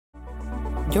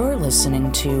You're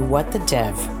listening to What the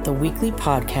Dev, the weekly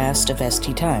podcast of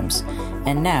ST Times.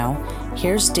 And now,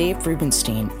 here's Dave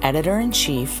Rubenstein,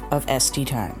 Editor-in-Chief of ST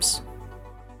Times.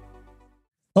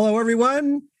 Hello,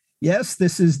 everyone. Yes,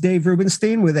 this is Dave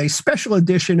Rubenstein with a special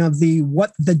edition of the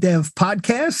What the Dev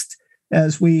podcast,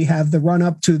 as we have the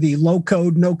run-up to the Low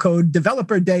Code, No Code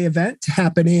Developer Day event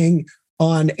happening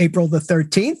on April the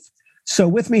 13th. So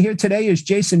with me here today is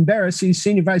Jason Barris. He's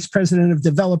Senior Vice President of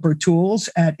Developer Tools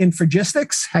at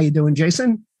Infragistics. How you doing,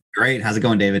 Jason? Great. How's it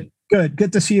going, David? Good.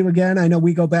 Good to see you again. I know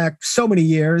we go back so many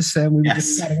years, and we were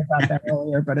just chatting about that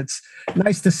earlier, but it's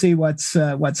nice to see what's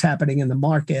happening in the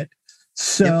market.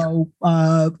 So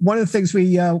one of the things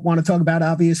we want to talk about,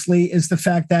 obviously, is the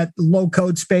fact that the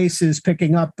low-code space is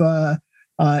picking up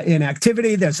in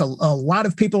activity. There's a lot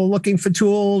of people looking for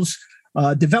tools.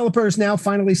 Developers now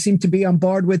finally seem to be on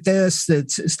board with this.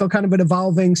 It's still kind of an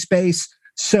evolving space.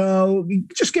 So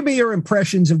just give me your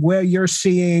impressions of where you're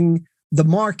seeing the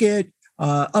market,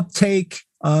 uptake,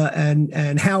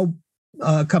 and how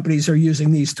companies are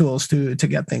using these tools to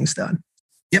get things done.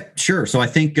 Yep, sure. So I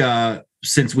think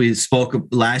since we spoke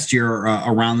last year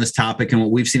around this topic and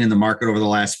what we've seen in the market over the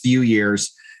last few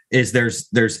years is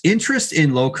there's interest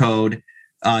in low code,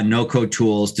 no code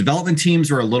tools. Development teams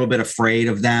are a little bit afraid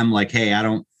of them. Like, hey,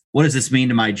 what does this mean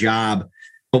to my job?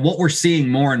 But what we're seeing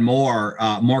more and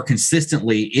more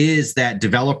consistently is that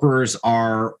developers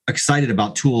are excited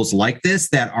about tools like this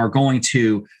that are going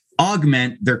to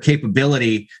augment their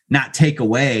capability, not take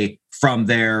away from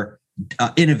their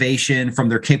innovation, from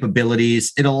their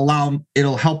capabilities.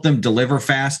 It'll help them deliver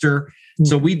faster.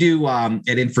 So we do at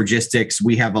Infragistics,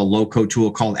 we have a low code tool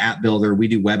called App Builder. We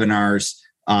do webinars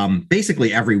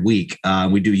basically every week.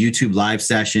 We do YouTube live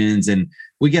sessions, and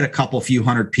we get a few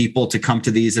hundred people to come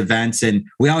to these events. And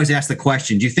we always ask the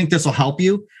question, do you think this will help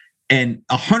you? And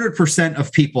 100%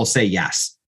 of people say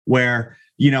yes, where,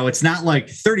 it's not like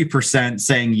 30%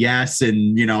 saying yes.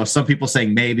 And, some people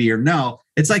saying maybe or no.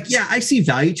 It's like, yeah, I see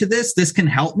value to this. This can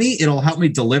help me. It'll help me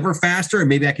deliver faster. And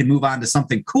maybe I can move on to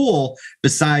something cool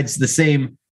besides the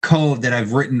same code that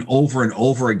I've written over and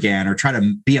over again, or try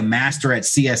to be a master at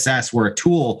CSS where a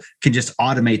tool can just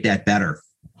automate that better.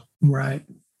 Right.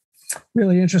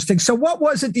 Really interesting. So what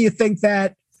was it, do you think,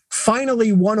 that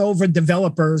finally won over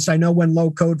developers? I know when low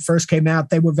code first came out,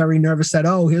 they were very nervous that,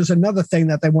 here's another thing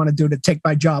that they want to do to take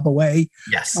my job away.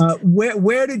 Yes.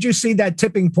 Where did you see that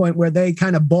tipping point where they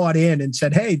kind of bought in and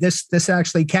said, hey, this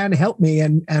actually can help me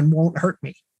and won't hurt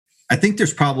me? I think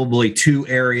there's probably two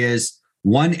areas.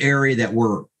 One area that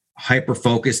we're hyper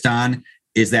focused on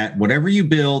is that whatever you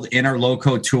build in our low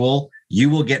code tool, you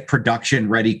will get production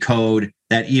ready code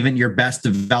that even your best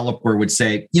developer would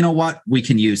say, you know what, we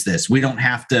can use this. We don't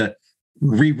have to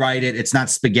rewrite it. It's not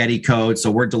spaghetti code.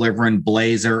 So we're delivering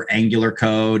Blazor, Angular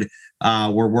code.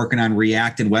 We're working on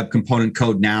React and web component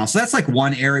code now. So that's like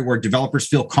one area where developers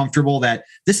feel comfortable that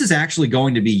this is actually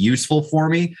going to be useful for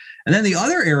me. And then the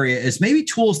other area is maybe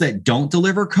tools that don't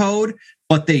deliver code,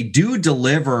 but they do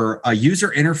deliver a user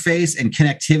interface and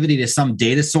connectivity to some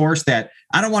data source that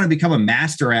I don't want to become a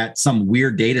master at some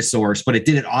weird data source, but it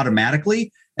did it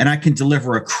automatically. And I can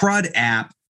deliver a CRUD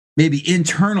app maybe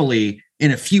internally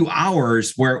in a few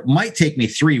hours, where it might take me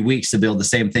 3 weeks to build the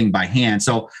same thing by hand.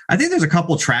 So I think there's a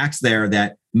couple tracks there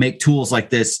that make tools like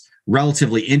this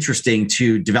relatively interesting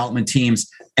to development teams,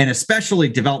 and especially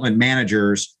development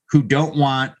managers who don't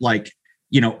want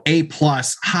A+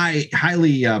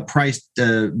 highly priced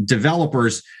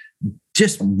developers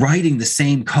just writing the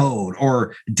same code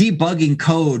or debugging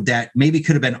code that maybe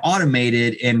could have been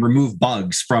automated and remove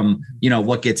bugs from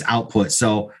what gets output.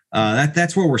 So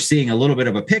that's where we're seeing a little bit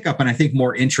of a pickup, and I think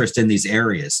more interest in these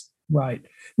areas. Right.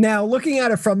 Now, looking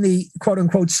at it from the quote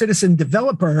unquote citizen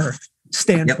developer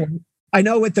standpoint, yep. I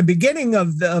know at the beginning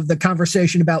of the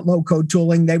conversation about low code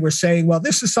tooling, they were saying, well,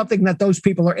 this is something that those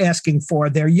people are asking for.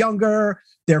 They're younger,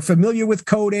 they're familiar with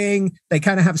coding, they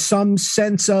kind of have some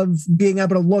sense of being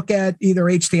able to look at either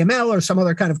HTML or some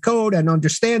other kind of code and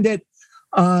understand it.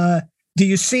 Do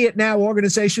you see it now,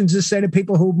 organizations just say to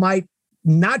people who might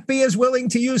not be as willing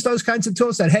to use those kinds of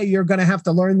tools that, hey, you're going to have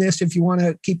to learn this if you want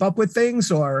to keep up with things?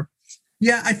 Or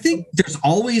yeah, I think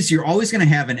you're always going to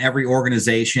have in every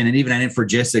organization, and even at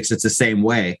Infragistics, it's the same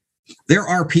way. There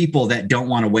are people that don't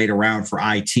want to wait around for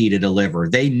IT to deliver.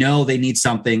 They know they need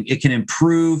something. It can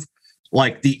improve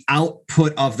like the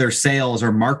output of their sales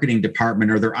or marketing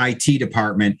department or their IT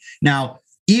department. Now,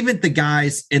 even the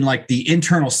guys in like the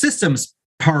internal systems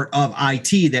part of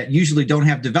IT that usually don't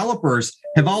have developers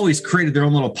have always created their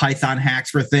own little Python hacks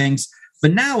for things.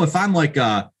 But now if I'm like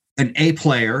an A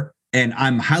player and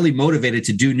I'm highly motivated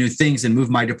to do new things and move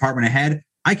my department ahead,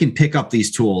 I can pick up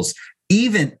these tools.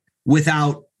 Even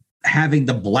without having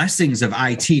the blessings of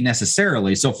IT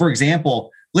necessarily. So for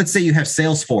example, let's say you have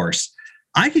Salesforce.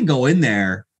 I can go in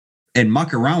there and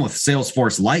muck around with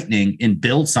Salesforce Lightning and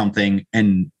build something,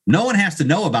 and no one has to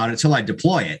know about it until I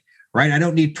deploy it, right? I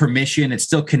don't need permission. It's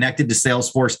still connected to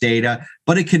Salesforce data,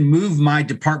 but it can move my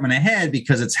department ahead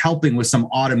because it's helping with some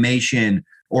automation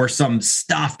or some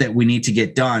stuff that we need to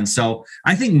get done. So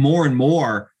I think more and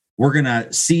more we're going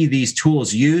to see these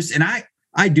tools used. And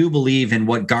I do believe in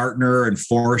what Gartner and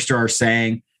Forrester are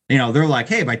saying. You know, they're like,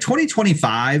 hey, by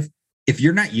 2025, if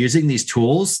you're not using these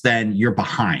tools, then you're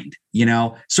behind, you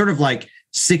know, sort of like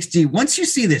once you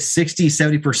see this 60,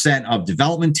 70% of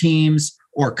development teams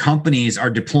or companies are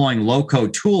deploying low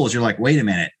code tools, you're like, wait a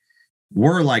minute,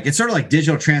 it's sort of like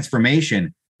digital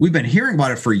transformation. We've been hearing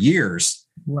about it for years.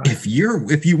 Right. If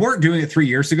you weren't doing it 3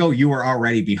 years ago, you were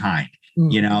already behind,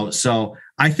 you know? So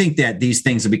I think that these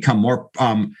things have become more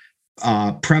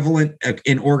prevalent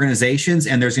in organizations,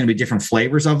 and there's going to be different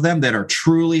flavors of them that are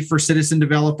truly for citizen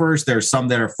developers. There are some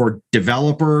that are for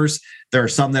developers. There are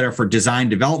some that are for design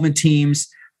development teams,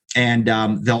 and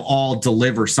they'll all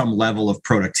deliver some level of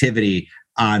productivity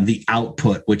on the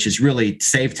output, which is really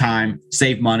save time,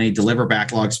 save money, deliver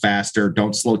backlogs faster,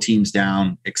 don't slow teams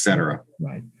down, et cetera.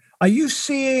 Right. Are you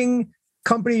seeing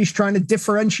companies trying to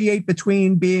differentiate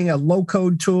between being a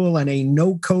low-code tool and a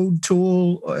no-code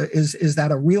tool? Is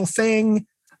that a real thing?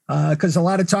 Because a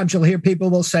lot of times you'll hear people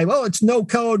will say, well, it's no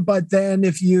code, but then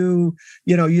if you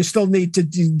still need to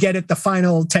get it the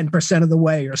final 10% of the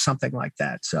way or something like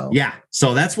that. So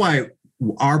that's why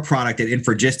our product at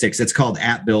Infragistics, it's called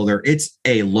App Builder. It's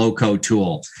a low-code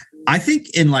tool. I think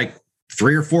in like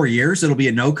 3 or 4 years, it'll be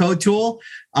a no-code tool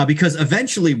because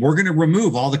eventually we're going to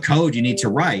remove all the code you need to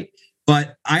write.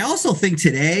 But I also think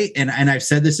today, and I've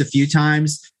said this a few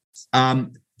times,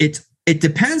 it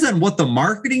depends on what the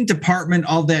marketing department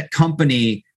of that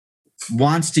company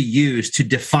wants to use to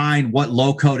define what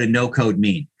low code and no code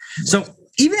mean. So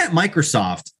even at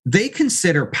Microsoft, they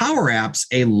consider Power Apps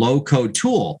a low code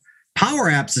tool. Power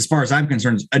Apps, as far as I'm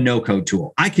concerned, is a no code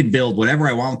tool. I can build whatever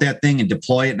I want with that thing and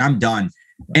deploy it, and I'm done.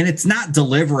 And it's not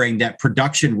delivering that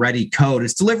production ready code.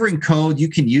 It's delivering code. You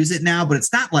can use it now, but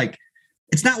it's not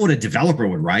what a developer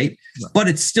would write, but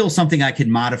it's still something I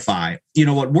can modify. You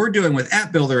know, what we're doing with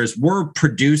App Builder is we're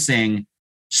producing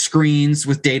screens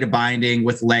with data binding,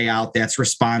 with layout that's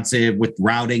responsive, with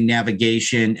routing,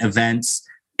 navigation, events.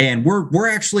 And we're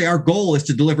actually, our goal is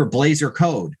to deliver Blazor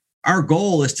code. Our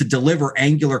goal is to deliver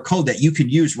Angular code that you can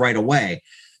use right away.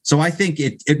 So I think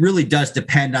it really does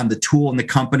depend on the tool and the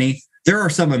company. There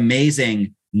are some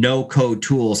amazing no code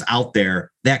tools out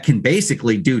there that can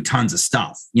basically do tons of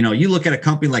stuff. You know, you look at a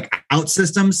company like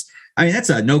OutSystems. I mean, that's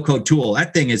a no code tool.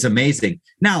 That thing is amazing.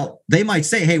 Now they might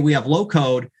say, hey, we have low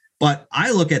code, but I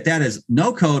look at that as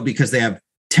no code because they have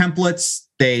templates.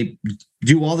 They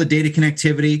do all the data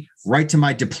connectivity right to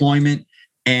my deployment.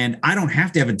 And I don't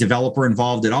have to have a developer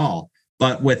involved at all.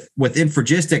 But with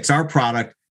Infragistics, our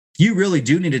product, you really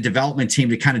do need a development team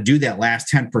to kind of do that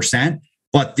last 10%.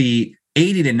 But the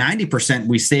 80 to 90%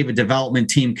 we save a development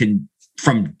team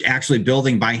from actually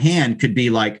building by hand could be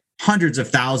like hundreds of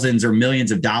thousands or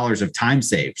millions of dollars of time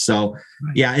saved. So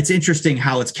yeah, it's interesting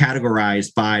how it's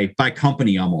categorized by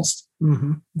company almost.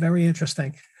 Mm-hmm. Very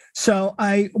interesting. So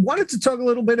I wanted to talk a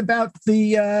little bit about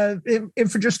the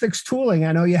Infragistics tooling.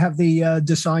 I know you have the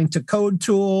design to code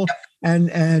tool,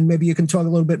 and maybe you can talk a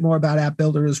little bit more about App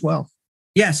Builder as well.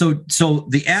 Yeah. So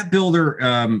the App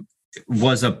Builder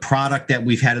was a product that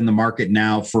we've had in the market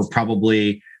now for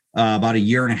probably about a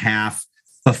year and a half.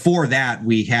 Before that,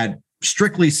 we had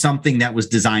strictly something that was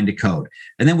designed to code.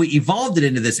 And then we evolved it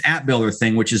into this App Builder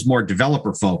thing, which is more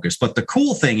developer focused. But the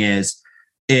cool thing is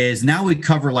now we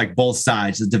cover like both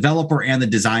sides, the developer and the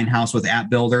design house with App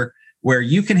Builder, where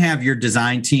you can have your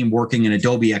design team working in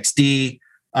Adobe XD,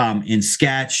 in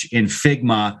Sketch, in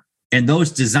Figma, and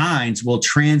those designs will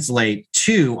translate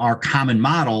to our common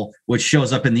model, which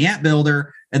shows up in the App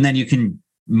Builder, and then you can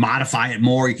modify it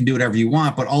more. You can do whatever you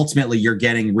want, but ultimately you're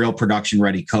getting real production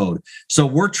ready code. So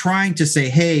we're trying to say,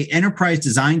 hey, enterprise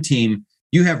design team,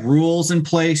 you have rules in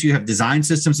place, you have design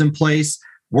systems in place.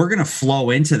 We're going to flow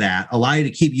into that, allow you to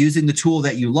keep using the tool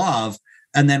that you love.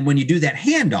 And then when you do that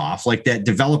handoff, like that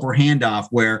developer handoff,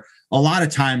 where a lot of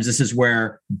times this is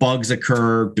where bugs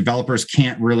occur, developers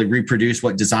can't really reproduce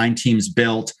what design teams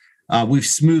built. We've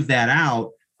smoothed that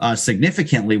out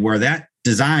significantly, where that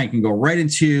design can go right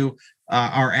into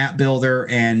our App Builder,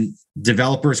 and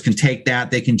developers can take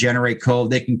that, they can generate code,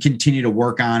 they can continue to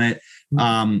work on it.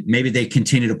 Maybe they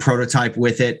continue to prototype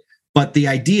with it. But the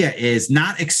idea is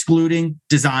not excluding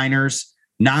designers,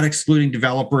 not excluding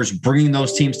developers, bringing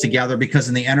those teams together, because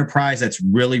in the enterprise, that's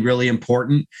really, really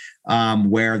important,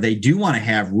 where they do want to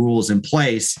have rules in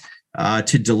place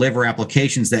to deliver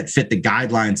applications that fit the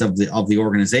guidelines of the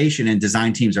organization, and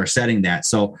design teams are setting that.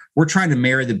 So we're trying to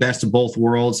marry the best of both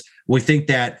worlds. We think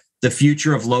that the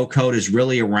future of low code is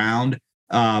really around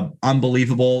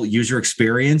unbelievable user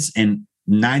experience, and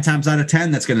 9 times out of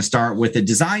 10, that's going to start with a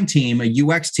design team, a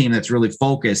UX team that's really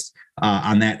focused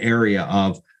on that area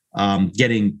of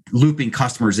looping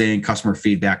customers in, customer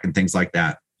feedback, and things like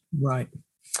that. Right.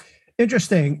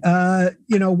 Interesting.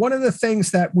 One of the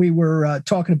things that we were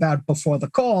talking about before the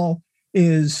call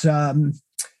is, kind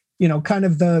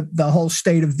of the whole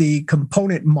state of the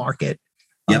component market,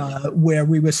 where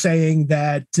we were saying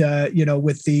that,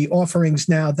 with the offerings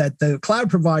now that the cloud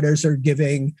providers are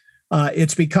giving,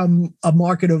 it's become a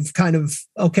market of kind of,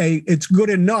 okay, it's good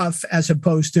enough as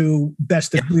opposed to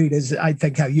best of breed, is I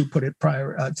think how you put it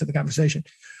prior to the conversation.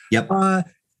 Yep.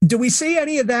 Do we see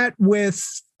any of that with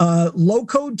low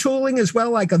code tooling as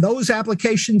well? Like, are those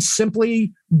applications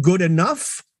simply good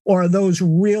enough, or are those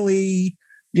really,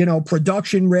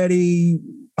 production ready,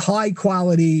 high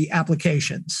quality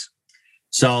applications?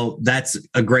 So that's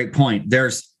a great point.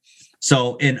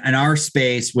 So in our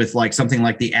space with like something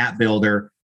like the App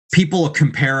Builder, people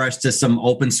compare us to some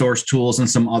open source tools and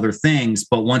some other things.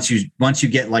 But once you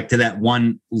get like to that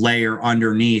one layer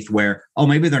underneath where,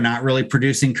 maybe they're not really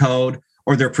producing code,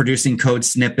 or they're producing code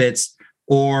snippets,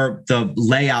 or the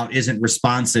layout isn't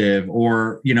responsive,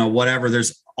 or, whatever,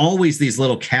 there's always these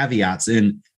little caveats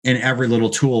in every little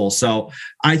tool. So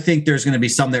I think there's going to be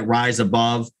some that rise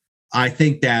above. I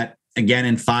think that, again,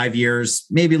 in 5 years,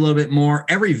 maybe a little bit more,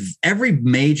 every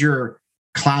major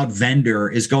cloud vendor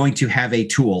is going to have a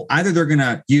tool. Either they're going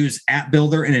to use App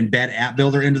Builder and embed App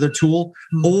Builder into their tool,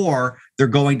 or they're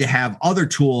going to have other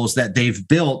tools that they've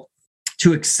built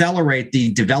to accelerate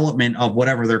the development of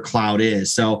whatever their cloud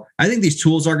is. So I think these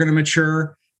tools are going to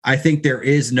mature. I think there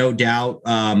is no doubt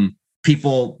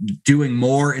people doing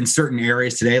more in certain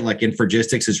areas today, like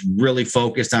Infragistics is really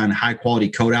focused on high quality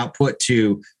code output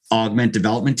to augment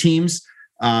development teams.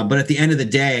 But at the end of the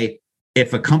day,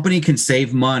 if a company can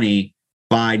save money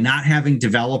by not having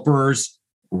developers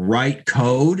write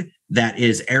code that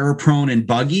is error prone and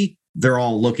buggy, they're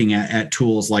all looking at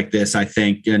tools like this, I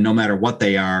think, no matter what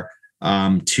they are,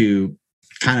 to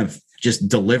kind of just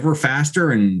deliver faster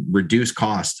and reduce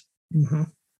cost. Mm-hmm.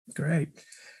 Great.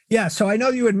 Yeah. So I know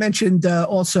you had mentioned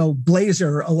also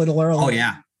Blazor a little earlier. Oh,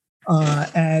 yeah.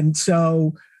 And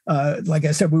so, like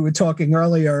I said, we were talking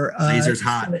earlier. Blazor's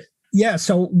hot. Yeah.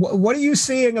 So what are you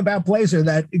seeing about Blazor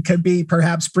that could be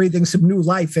perhaps breathing some new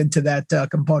life into that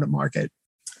component market?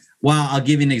 Well, I'll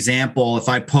give you an example. If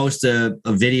I post a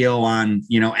video on,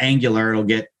 Angular, it'll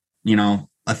get,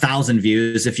 1,000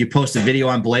 views. If you post a video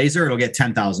on Blazor, it'll get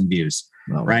 10,000 views.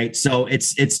 Wow. Right. So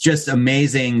it's just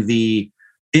amazing the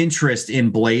interest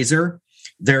in Blazor.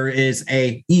 There is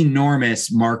an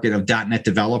enormous market of .NET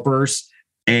developers,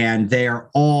 and they are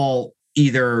all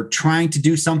either trying to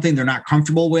do something they're not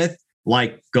comfortable with,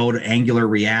 like go to Angular,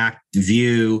 React,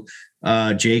 Vue,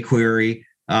 jQuery.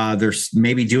 They're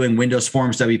maybe doing Windows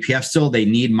Forms, WPF still. They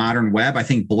need modern web. I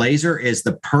think Blazor is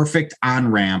the perfect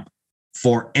on-ramp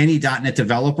for any .NET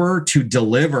developer to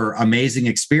deliver amazing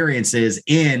experiences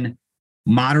in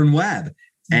modern web.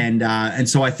 And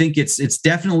so I think it's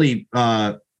definitely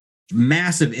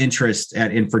massive interest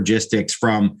at Infragistics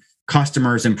from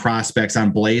customers and prospects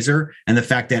on Blazor, and the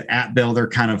fact that App Builder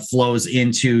kind of flows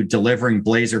into delivering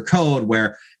Blazor code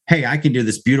where, hey, I can do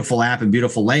this beautiful app and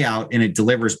beautiful layout and it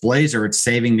delivers Blazor. It's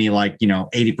saving me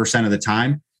 80% of the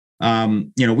time.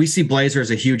 We see Blazor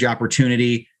as a huge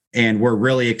opportunity, and we're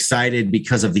really excited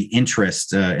because of the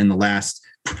interest in the last,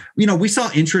 we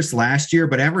saw interest last year,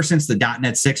 but ever since the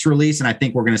 .NET 6 release, and I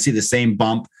think we're going to see the same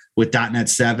bump with .NET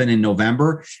 7 in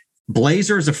November,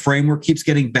 Blazor as a framework keeps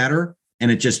getting better, and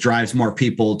it just drives more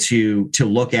people to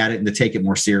look at it and to take it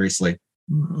more seriously.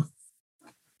 Mm-hmm.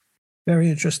 Very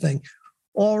interesting.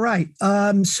 All right.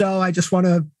 So I just want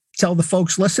to tell the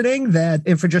folks listening that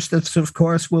Infragistics, of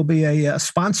course, will be a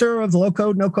sponsor of the Low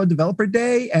Code, No Code Developer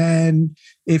Day. And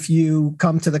if you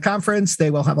come to the conference, they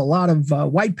will have a lot of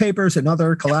white papers and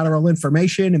other collateral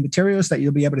information and materials that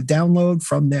you'll be able to download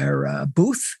from their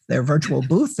booth, their virtual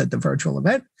booth at the virtual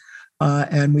event.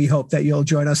 And we hope that you'll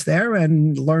join us there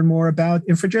and learn more about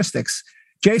Infragistics.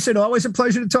 Jason, always a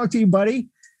pleasure to talk to you, buddy.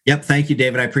 Yep. Thank you,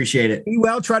 David. I appreciate it.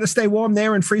 Well, try to stay warm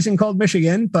there in freezing cold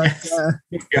Michigan. But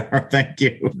thank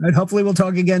you. And hopefully we'll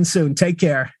talk again soon. Take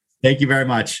care. Thank you very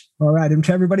much. All right. And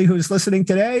to everybody who's listening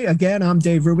today, again, I'm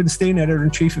Dave Rubenstein,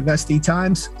 Editor-in-Chief of SD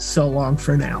Times. So long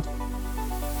for now.